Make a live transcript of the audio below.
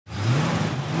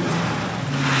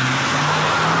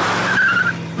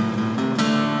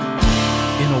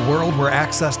where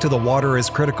access to the water is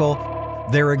critical,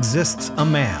 there exists a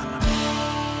man.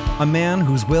 A man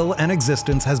whose will and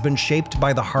existence has been shaped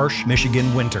by the harsh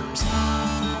Michigan winters.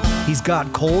 He's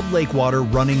got cold lake water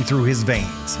running through his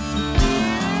veins.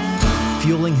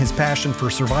 Fueling his passion for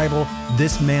survival,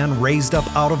 this man raised up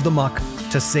out of the muck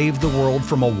to save the world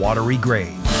from a watery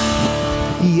grave.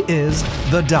 He is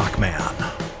the Dockman.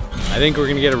 I think we're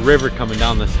gonna get a river coming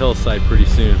down this hillside pretty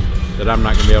soon that I'm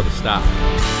not gonna be able to stop.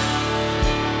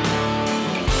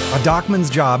 A dockman's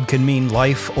job can mean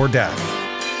life or death.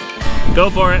 Go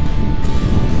for it.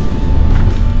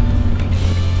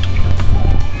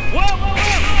 Whoa, whoa,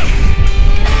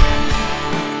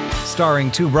 whoa!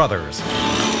 Starring two brothers.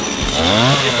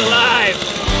 It's alive!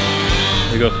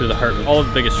 We go through the heart of all of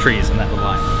the biggest trees in that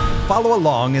line. Follow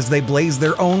along as they blaze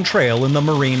their own trail in the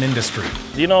marine industry.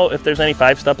 Do you know if there's any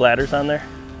 5-step ladders on there?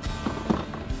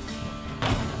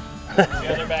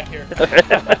 Yeah, they're back here.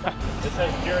 It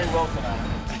says Jerry Wilson on it.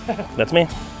 That's me.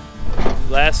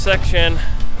 Last section,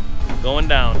 going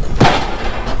down.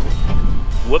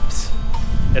 Whoops.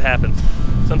 It happens.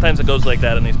 Sometimes it goes like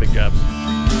that in these big jobs.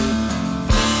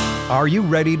 Are you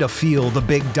ready to feel the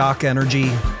big dock energy?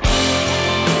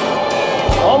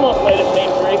 Almost right at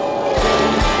Main Creek.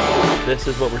 This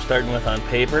is what we're starting with on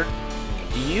paper.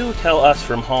 You tell us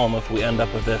from home if we end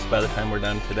up with this by the time we're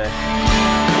done today.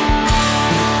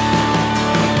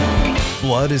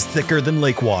 Blood is thicker than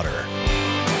lake water.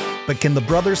 But can the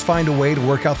brothers find a way to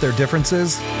work out their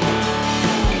differences?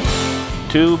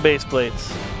 2 base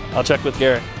plates. I'll check with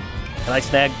Garrick. Can I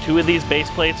snag 2 of these base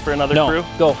plates for another crew?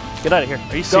 Go. Get out of here.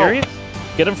 Are you serious?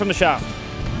 Get them from the shop.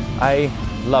 I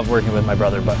love working with my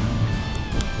brother, but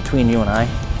between you and I,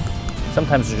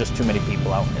 sometimes there's just too many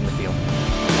people out in the field.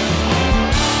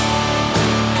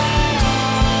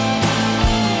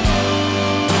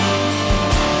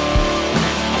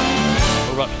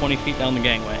 We're about 20 feet down the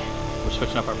gangway. We're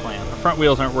switching up our plan. Our front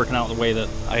wheels aren't working out the way that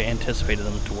I anticipated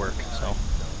them to work, so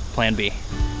plan B.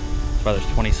 That's why there's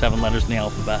 27 letters in the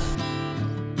alphabet.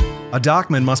 A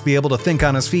dockman must be able to think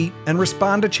on his feet and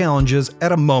respond to challenges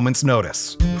at a moment's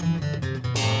notice.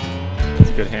 It's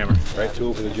a good hammer. Right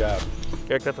tool for the job.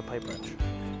 Garrick, that's a pipe wrench.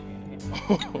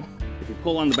 If you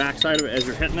pull on the back side of it as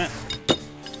you're hitting it,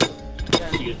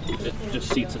 it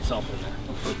just seats itself in there.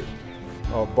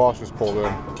 Oh, boss just pulled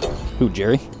in. Who,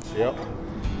 Jerry? Yep.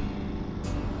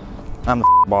 I'm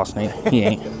the boss, Nate. He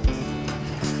ain't.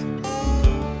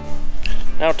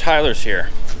 Now Tyler's here.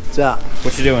 What's up?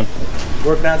 What you doing?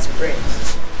 Working on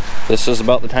springs. This is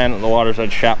about the time that the Water's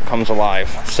Edge shop comes alive.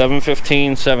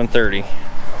 7:15, 7:30.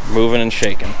 Moving and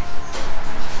shaking.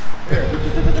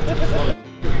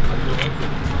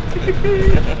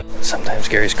 Sometimes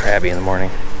Gary's crabby in the morning.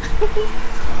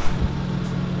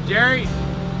 Jerry,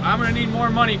 I'm gonna need more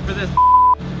money for this.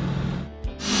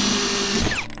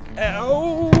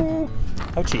 Ow!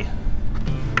 Ouchie.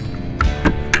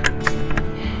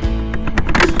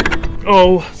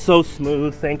 Oh, so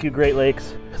smooth. Thank you, Great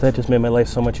Lakes. That just made my life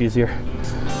so much easier.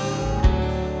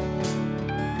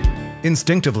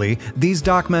 Instinctively, these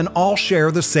dockmen all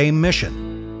share the same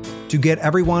mission: to get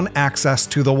everyone access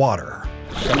to the water.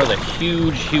 Some of the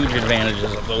huge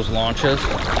advantages of those launches,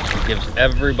 it gives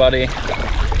everybody,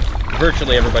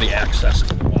 virtually everybody, access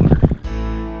to the water.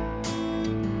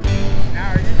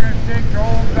 Now, are you going to take the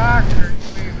old dock or you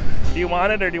leave it? Do you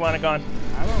want it or do you want it gone?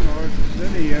 I don't know if the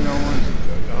city, you know, wants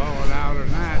to haul it out or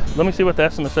not. Let me see what the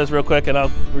estimate says real quick and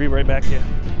I'll read right back to you.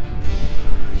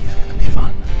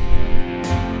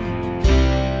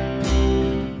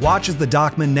 Watch as the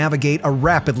dockmen navigate a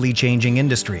rapidly changing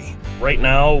industry. Right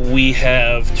now we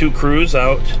have 2 crews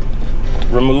out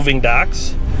removing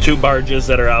docks, 2 barges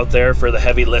that are out there for the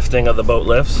heavy lifting of the boat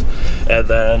lifts, and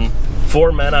then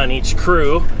 4 men on each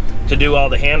crew to do all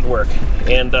the handwork.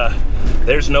 And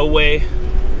there's no way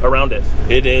around it.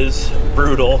 It is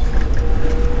brutal,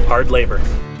 hard labor.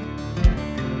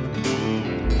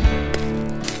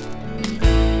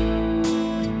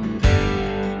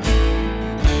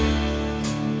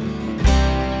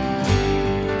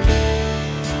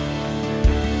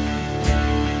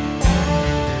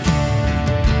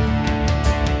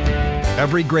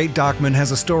 Every great dockman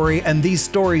has a story, and these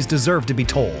stories deserve to be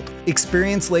told.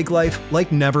 Experience lake life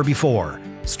like never before.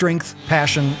 Strength,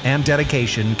 passion, and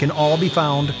dedication can all be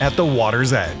found at the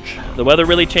water's edge. The weather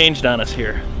really changed on us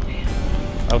here.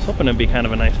 I was hoping it'd be kind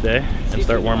of a nice day and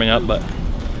start warming up, but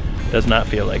it does not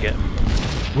feel like it.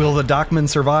 Will the dockmen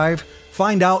survive?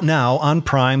 Find out now on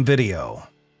Prime Video.